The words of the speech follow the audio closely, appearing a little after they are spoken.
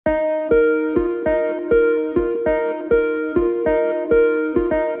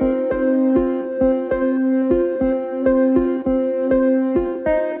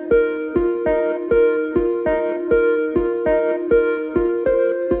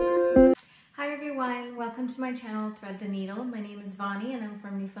welcome to my channel, Thread the Needle. My name is Vani and I'm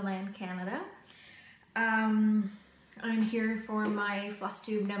from Newfoundland, Canada. I'm here for my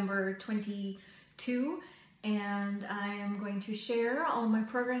Flosstube number 22 and I am going to share all my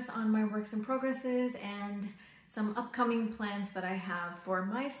progress on my works and progresses and some upcoming plans that I have for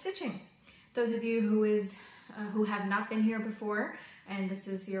my stitching. Those of you who have not been here before and this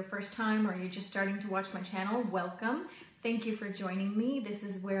is your first time or you're just starting to watch my channel, welcome. Thank you for joining me. This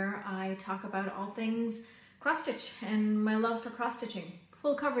is where I talk about all things cross-stitch and my love for cross-stitching,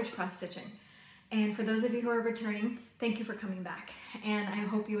 full coverage cross-stitching. And for those of you who are returning, thank you for coming back and I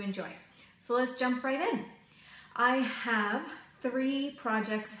hope you enjoy. So let's jump right in. I have 3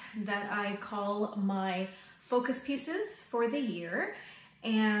 projects that I call my focus pieces for the year,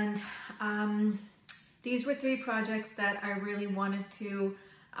 and these were 3 projects that I really wanted to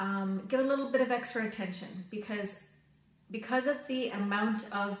give a little bit of extra attention because of the amount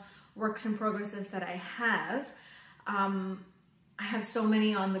of works and progresses that I have so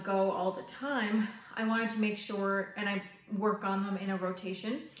many on the go all the time. I wanted to make sure, and I work on them in a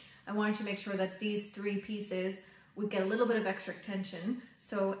rotation, I wanted to make sure that these 3 pieces would get a little bit of extra attention.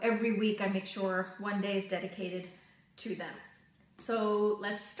 So every week I make sure one day is dedicated to them. So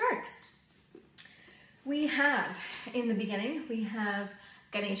let's start. We have, in the beginning, we have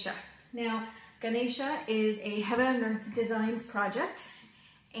Ganesha. Now, Ganesha is a Heaven and Earth Designs project,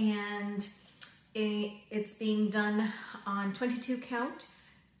 and it's being done on 22 count,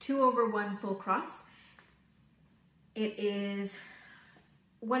 2/1 full cross. It is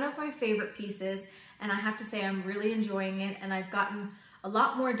one of my favorite pieces, and I have to say I'm really enjoying it, and I've gotten a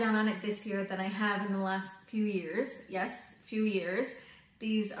lot more done on it this year than I have in the last few years. Yes, few years.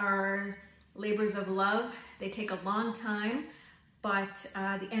 These are labors of love. They take a long time, but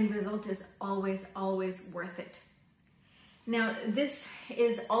the end result is always worth it. Now, this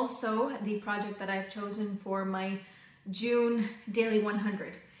is also the project that I've chosen for my June Daily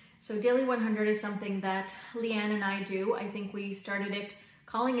 100. So Daily 100 is something that Leanne and I do. I think we started it,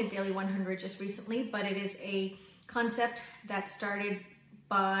 calling it Daily 100 just recently, but it is a concept that started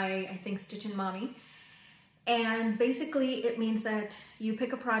by, I think, Stitching Mommy. And basically it means that you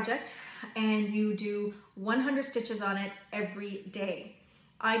pick a project and you do 100 stitches on it every day.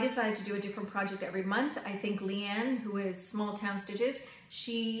 I decided to do a different project every month. I think Leanne, who is Small Town Stitches,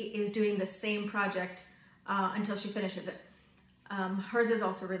 she is doing the same project until she finishes it. Hers is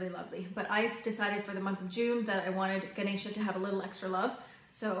also really lovely, but I decided for the month of June that I wanted Ganesha to have a little extra love.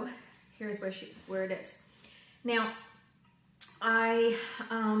 So here's where it is. Now, I've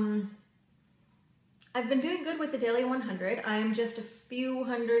been doing good with the Daily 100. I'm just a few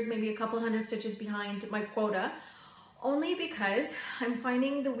hundred, maybe a couple hundred stitches behind my quota, only because I'm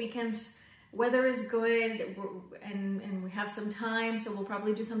finding the weekend weather is good and we have some time, so we'll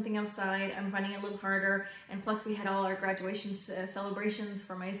probably do something outside. I'm finding it a little harder, and plus we had all our graduation celebrations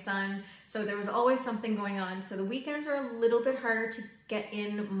for my son, so there was always something going on. So the weekends are a little bit harder to get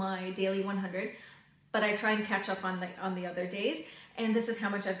in my Daily 100, but I try and catch up on the other days, and this is how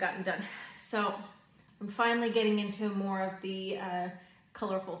much I've gotten done. So I'm finally getting into more of the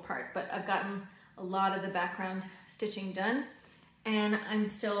colorful part, but I've gotten a lot of the background stitching done and I'm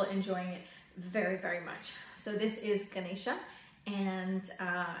still enjoying it very, very much. So this is Ganesha, and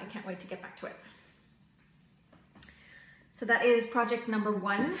I can't wait to get back to it. So that is project number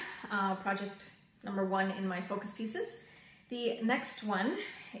 1, in my focus pieces. The next one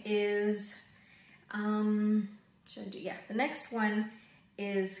is, the next one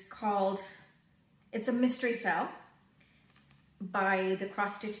is called, it's a mystery cell by the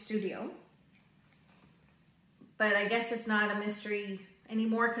Cross Stitch Studio. But I guess it's not a mystery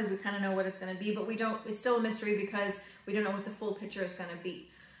anymore because we kind of know what it's going to be, but it's still a mystery because we don't know what the full picture is going to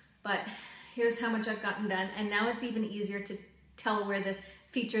be. But here's how much I've gotten done, and now it's even easier to tell where the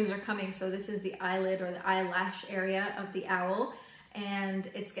features are coming. So this is the eyelid or the eyelash area of the owl,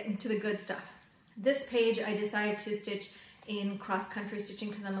 and it's getting to the good stuff. This page I decided to stitch in cross-country stitching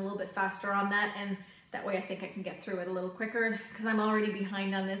because I'm a little bit faster on that, and that way I think I can get through it a little quicker because I'm already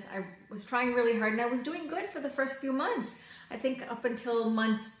behind on this. I was trying really hard and I was doing good for the first few months. I think up until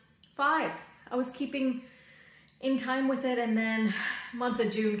month 5, I was keeping in time with it, and then month of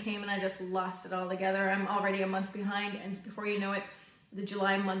June came and I just lost it all together. I'm already a month behind, and before you know it, the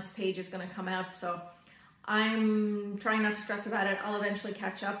July month's page is gonna come out. So I'm trying not to stress about it. I'll eventually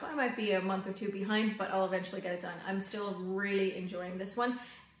catch up. I might be a month or 2 behind, but I'll eventually get it done. I'm still really enjoying this one.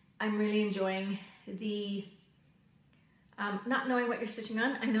 I'm really enjoying the not knowing what you're stitching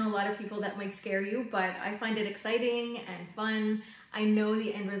on. I know a lot of people that might scare you, but I find it exciting and fun. I know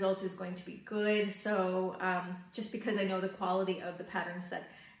the end result is going to be good. So just because I know the quality of the patterns that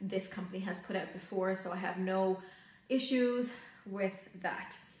this company has put out before, so I have no issues with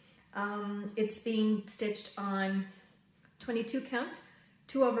that. It's being stitched on 22 count,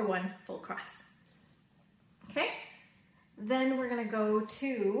 2/1 full cross. Okay, then we're gonna go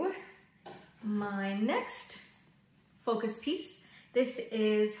to my next focus piece. This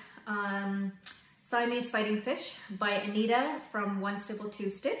is Siamese Fighting Fish by Anita from One Stipple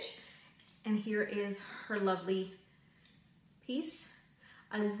Two Stitch. And here is her lovely piece.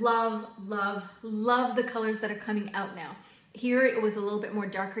 I love, love, love the colors that are coming out now. Here it was a little bit more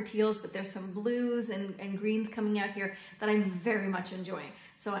darker teals, but there's some blues and greens coming out here that I'm very much enjoying.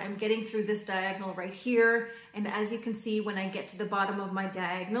 So I'm getting through this diagonal right here. And as you can see, when I get to the bottom of my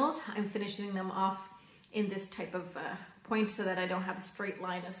diagonals, I'm finishing them off in this type of point so that I don't have a straight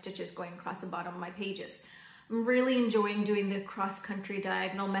line of stitches going across the bottom of my pages. I'm really enjoying doing the cross-country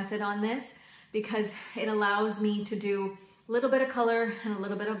diagonal method on this because it allows me to do a little bit of color and a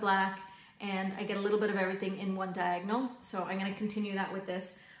little bit of black, and I get a little bit of everything in one diagonal. So I'm going to continue that with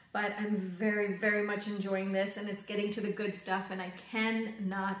this, but I'm very, very much enjoying this, and it's getting to the good stuff, and I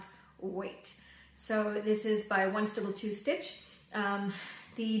cannot wait. So this is by One Stipple Two Stitch.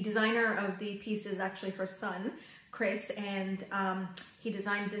 The designer of the piece is actually her son, Chris, and he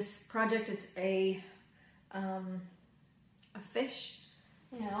designed this project. It's a fish,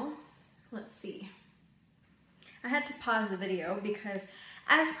 you know, let's see. I had to pause the video because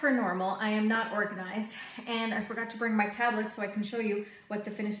as per normal, I am not organized and I forgot to bring my tablet so I can show you what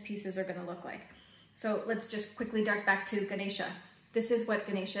the finished pieces are gonna look like. So let's just quickly dart back to Ganesha. This is what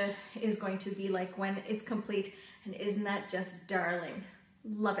Ganesha is going to be like when it's complete, and isn't that just darling?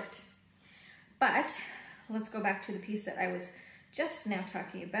 Love it. But let's go back to the piece that I was just now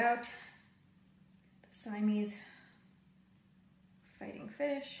talking about. The Siamese Fighting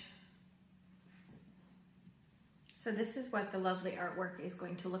Fish. So this is what the lovely artwork is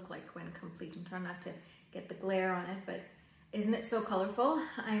going to look like when complete. I'm trying not to get the glare on it, but isn't it so colorful?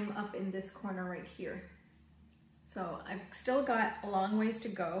 I'm up in this corner right here. So I've still got a long ways to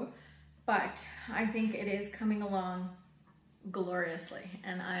go, but I think it is coming along gloriously,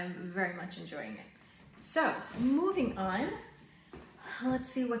 and I'm very much enjoying it. So moving on, let's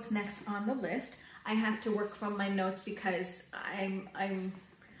see what's next on the list. I have to work from my notes because I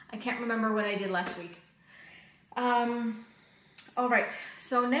can't remember what I did last week. All right,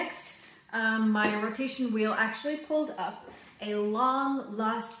 so next, my rotation wheel actually pulled up a long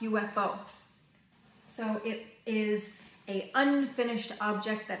lost UFO. So it is an unfinished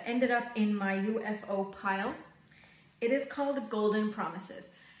object that ended up in my UFO pile. It is called Golden Promises.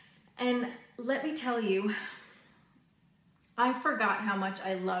 And let me tell you, I forgot how much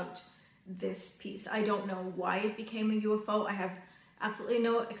I loved this piece. I don't know why it became a UFO. I have absolutely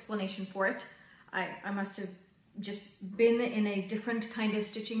no explanation for it. I must have just been in a different kind of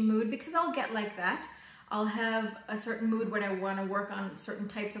stitching mood, because I'll get like that. I'll have a certain mood when I want to work on certain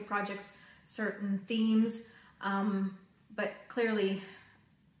types of projects, certain themes, but clearly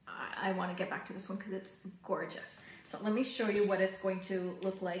I want to get back to this one because it's gorgeous. So let me show you what it's going to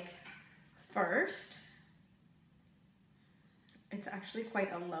look like first. It's actually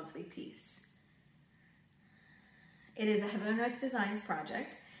quite a lovely piece. It is a Heaven and Earth Designs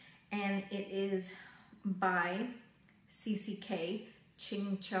project, and it is by CCK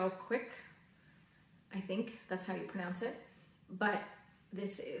Ching Chow Quick. I think that's how you pronounce it. But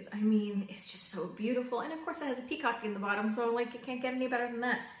this is, I mean, it's just so beautiful. And of course it has a peacock in the bottom, so like it can't get any better than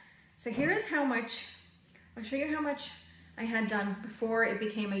that. So here is how much, I'll show you how much I had done before it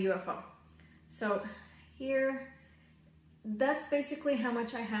became a UFO. So here, that's basically how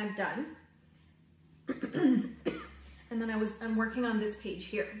much I had done. And then I'm working on this page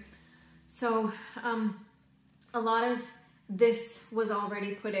here. So a lot of this was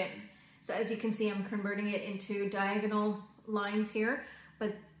already put in. So as you can see, I'm converting it into diagonal lines here,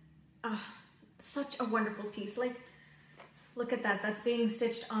 but such a wonderful piece. Like, look at that. That's being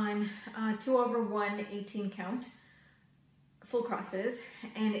stitched on 2/1 18 count full crosses,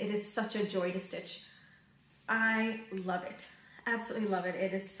 and it is such a joy to stitch. I love it. Absolutely love it.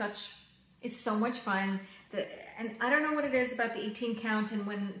 It's so much fun. And I don't know what it is about the 18 count, and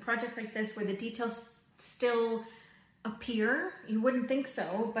when projects like this where the details still appear, you wouldn't think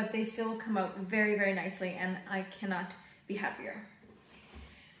so, but they still come out very, very nicely, and I cannot be happier.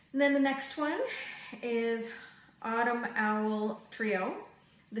 And then the next one is Autumn Owl Trio.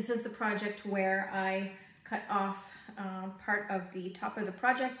 This is the project where I cut off part of the top of the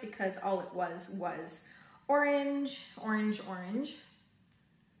project because all it was orange, orange, orange.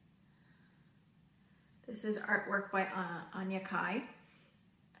 This is artwork by Anya Kai.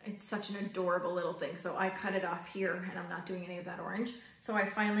 It's such an adorable little thing. So I cut it off here and I'm not doing any of that orange. So I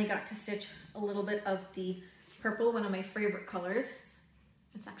finally got to stitch a little bit of the purple, one of my favorite colors.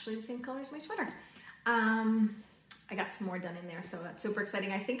 It's actually the same color as my sweater. I got some more done in there, so that's super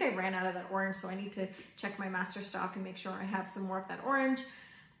exciting. I think I ran out of that orange, so I need to check my master stock and make sure I have some more of that orange.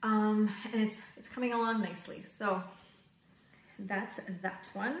 And it's coming along nicely. So that's that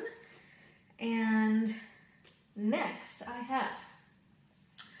one. And next I have,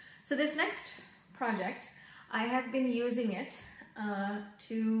 so this next project, I have been using it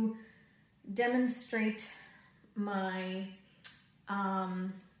to demonstrate my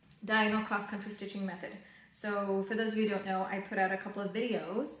diagonal cross-country stitching method. So for those of you who don't know, I put out a couple of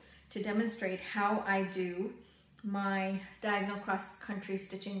videos to demonstrate how I do my diagonal cross-country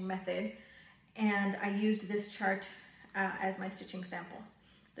stitching method, and I used this chart as my stitching sample.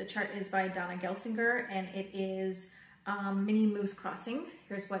 The chart is by Donna Gelsinger, and it is mini moose crossing.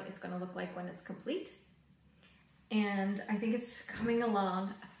 Here's what it's going to look like when it's complete, and I think it's coming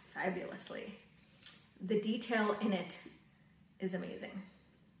along fabulously. The detail in it is amazing.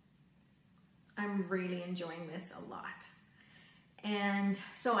 I'm really enjoying this a lot. And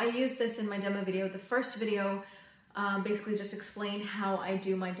so I used this in my demo video. The first video basically just explained how I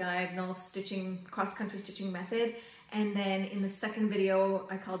do my diagonal stitching, cross-country stitching method. And then in the second video,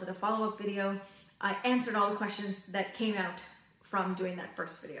 I called it a follow-up video, I answered all the questions that came out from doing that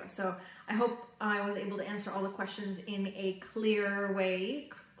first video. So I hope I was able to answer all the questions in a clear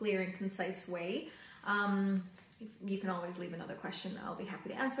way, clear and concise way. You can always leave another question. I'll be happy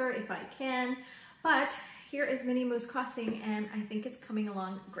to answer if I can. But here is Mini Moose Crossing, and I think it's coming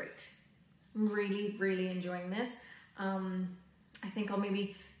along great. I'm really, really enjoying this. I think I'll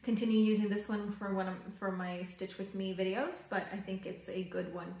maybe continue using this one for my Stitch With Me videos, but I think it's a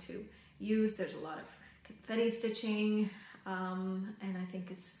good one to use. There's a lot of confetti stitching, and I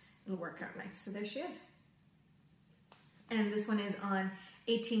think it'll work out nice. So there she is. And this one is on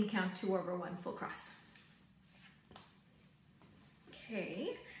 18 count 2/1 full cross.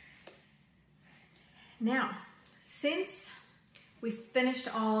 Okay, now since we finished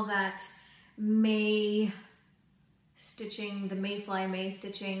all that May stitching, the Mayfly May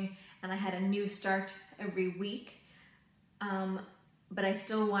stitching, and I had a new start every week, but I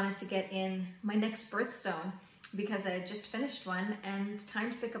still wanted to get in my next birthstone because I had just finished one and it's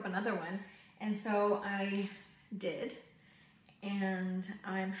time to pick up another one. And so I did, and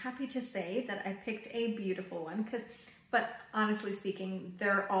I'm happy to say that I picked a beautiful one, but honestly speaking,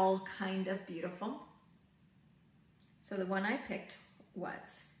 they're all kind of beautiful. So the one I picked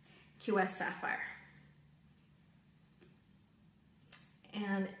was QS Sapphire.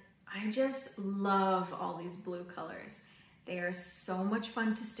 And I just love all these blue colors. They are so much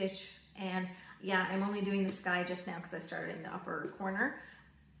fun to stitch. And yeah, I'm only doing the sky just now because I started in the upper corner,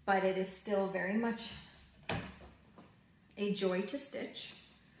 but it is still very much a joy to stitch.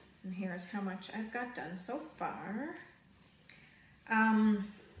 And here's how much I've got done so far.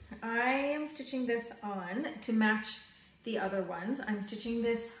 I am stitching this on to match the other ones. I'm stitching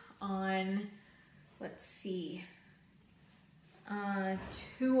this on, let's see,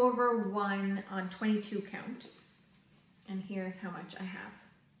 2/1 on 22 count. And here's how much I have.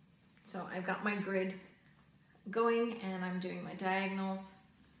 So I've got my grid going and I'm doing my diagonals.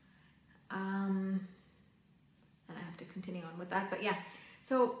 And I have to continue on with that, but yeah.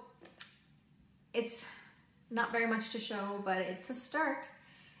 So it's not very much to show, but it's a start.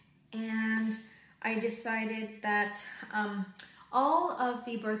 And I decided that all of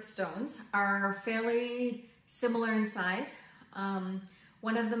the birthstones are fairly similar in size.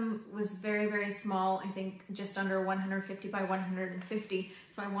 One of them was very, very small, I think just under 150 by 150.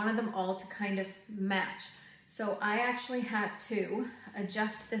 So I wanted them all to kind of match. So I actually had to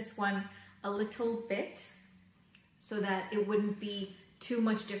adjust this one a little bit so that it wouldn't be too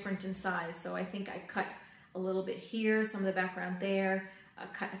much different in size. So I think I cut a little bit here, some of the background there,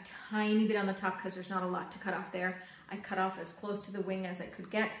 cut a tiny bit on the top because there's not a lot to cut off there. I cut off as close to the wing as I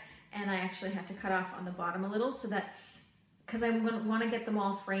could get, and I actually had to cut off on the bottom a little so that, because I want to get them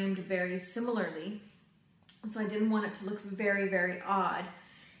all framed very similarly. So I didn't want it to look very, very odd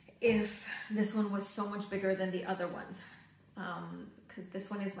if this one was so much bigger than the other ones. Because this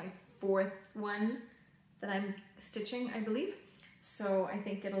one is my 4th one that I'm stitching, I believe. So I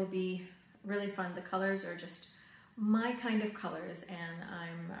think it'll be really fun. The colors are just my kind of colors, and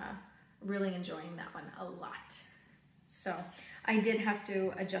I'm really enjoying that one a lot. So I did have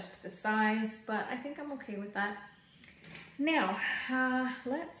to adjust the size, but I think I'm okay with that. Now,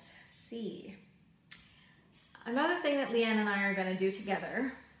 let's see. another thing that Leanne and I are gonna do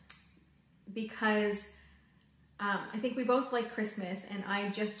together, because I think we both like Christmas, and I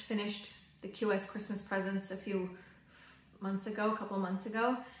just finished the QS Christmas presents a couple months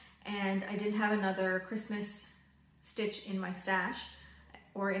ago, and I didn't have another Christmas stitch in my stash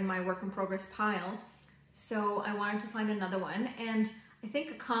or in my work in progress pile. So I wanted to find another one, and I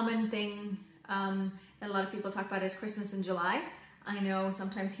think a common thing that a lot of people talk about is Christmas in July. I know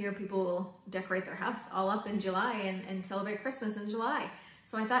sometimes here people will decorate their house all up in July and celebrate Christmas in July.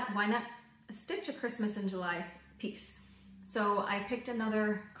 So I thought, why not stitch a Christmas in July piece? So I picked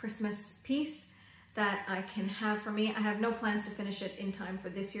another Christmas piece that I can have for me. I have no plans to finish it in time for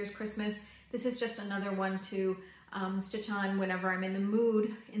this year's Christmas. This is just another one to stitch on whenever I'm in the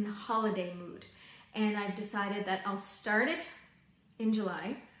mood, in the holiday mood. And I've decided that I'll start it in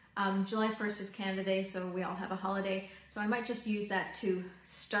July. July 1st is Canada Day, so we all have a holiday. So I might just use that to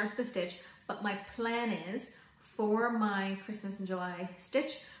start the stitch. But my plan is, for my Christmas in July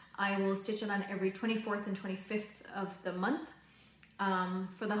stitch, I will stitch it on every 24th and 25th of the month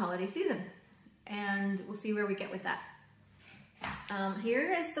for the holiday season. And we'll see where we get with that.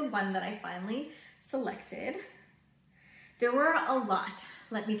 Here is the one that I finally selected. There were a lot,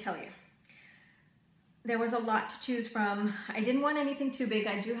 let me tell you. There was a lot to choose from. I didn't want anything too big.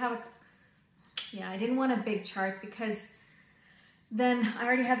 I didn't want a big chart, because then I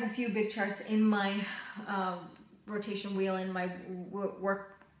already have a few big charts in my rotation wheel in my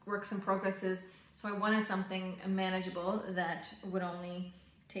works and progresses. So I wanted something manageable that would only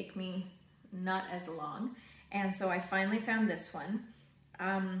take me not as long. And so I finally found this one.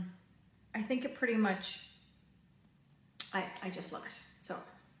 I think it pretty much, I just love it. So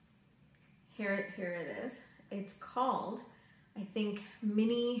here it is. It's called, I think,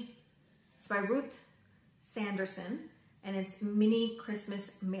 it's by Ruth Sanderson, and it's Mini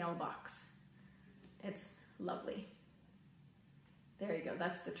Christmas Mailbox. It's lovely. There you go,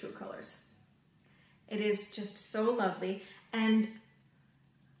 that's the true colors. It is just so lovely, and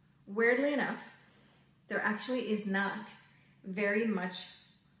weirdly enough, there actually is not very much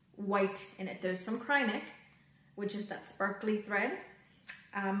white in it. There's some Krynic, which is that sparkly thread,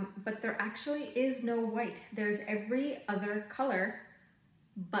 but there actually is no white. There's every other color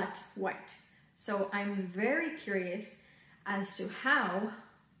but white. So I'm very curious as to how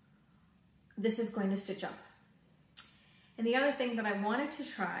this is going to stitch up. And the other thing that I wanted to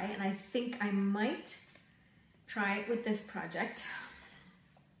try, and I think I might try it with this project.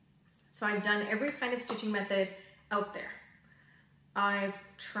 So I've done every kind of stitching method out there. I've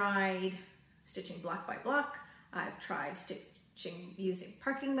tried stitching block by block. I've tried stitching using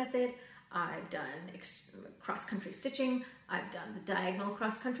parking method. I've done cross-country stitching. I've done the diagonal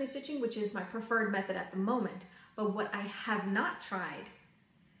cross-country stitching, which is my preferred method at the moment. But what I have not tried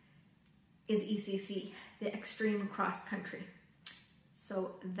is ECC, the extreme cross-country.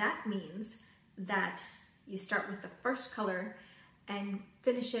 So that means that you start with the first color and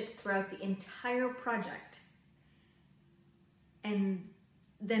finish it throughout the entire project, and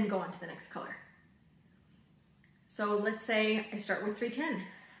then go on to the next color. So let's say I start with 310,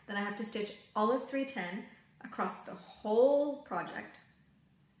 then I have to stitch all of 310 across the whole project,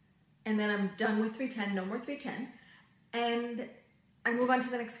 and then I'm done with 310, no more 310, and I move on to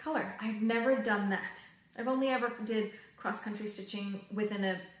the next color. I've never done that. I've only ever did cross-country stitching within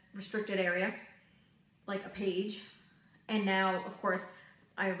a restricted area, like a page, and now, of course,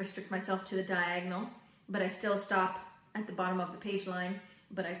 I restrict myself to the diagonal, but I still stop at the bottom of the page line,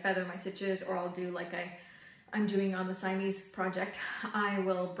 but I feather my stitches, or I'll do like I'm doing on the Siamese project. I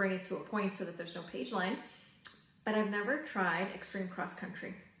will bring it to a point so that there's no page line, but I've never tried extreme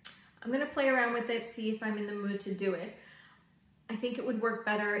cross-country. I'm gonna play around with it, see if I'm in the mood to do it. I think it would work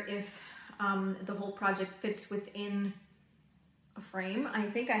better if the whole project fits within a frame. I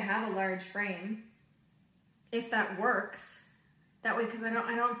think I have a large frame, if that works. That way, because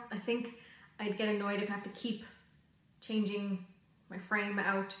I think I'd get annoyed if I have to keep changing my frame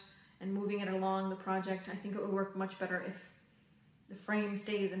out and moving it along the project. I think it would work much better if the frame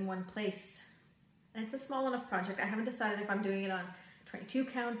stays in one place. And it's a small enough project. I haven't decided if I'm doing it on 22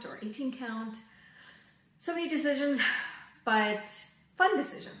 count or 18 count. So many decisions, but fun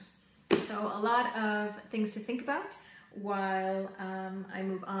decisions. So a lot of things to think about while I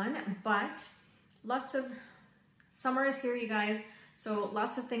move on, but lots of summer is here, you guys. So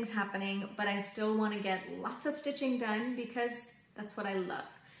lots of things happening, but I still want to get lots of stitching done because that's what I love.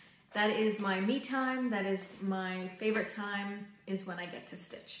 That is my me time. That is my favorite time, is when I get to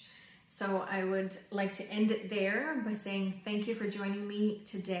stitch. So I would like to end it there by saying thank you for joining me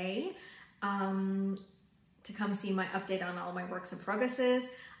today to come see my update on all my works and progresses.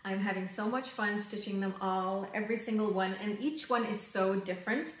 I'm having so much fun stitching them all, every single one, and each one is so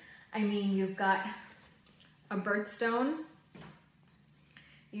different. I mean, you've got a birthstone,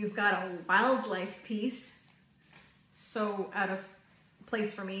 you've got a wildlife piece, so out of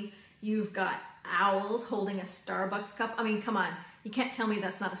place for me. You've got owls holding a Starbucks cup. I mean, come on, you can't tell me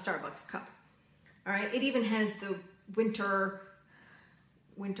that's not a Starbucks cup. All right, it even has the winter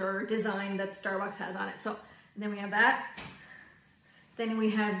design that Starbucks has on it. So then we have that. Then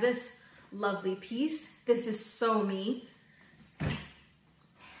we have this lovely piece. This is so me.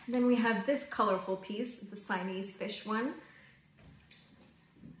 Then we have this colorful piece, the Siamese fish one.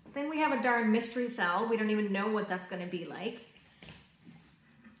 Then we have a darn mystery cell. We don't even know what that's going to be like.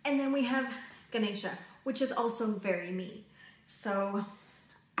 And then we have Ganesha, which is also very me. So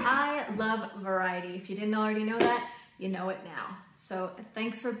I love variety. If you didn't already know that, you know it now. So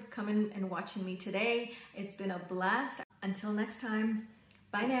thanks for coming and watching me today. It's been a blast. Until next time,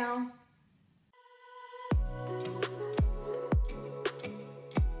 bye now.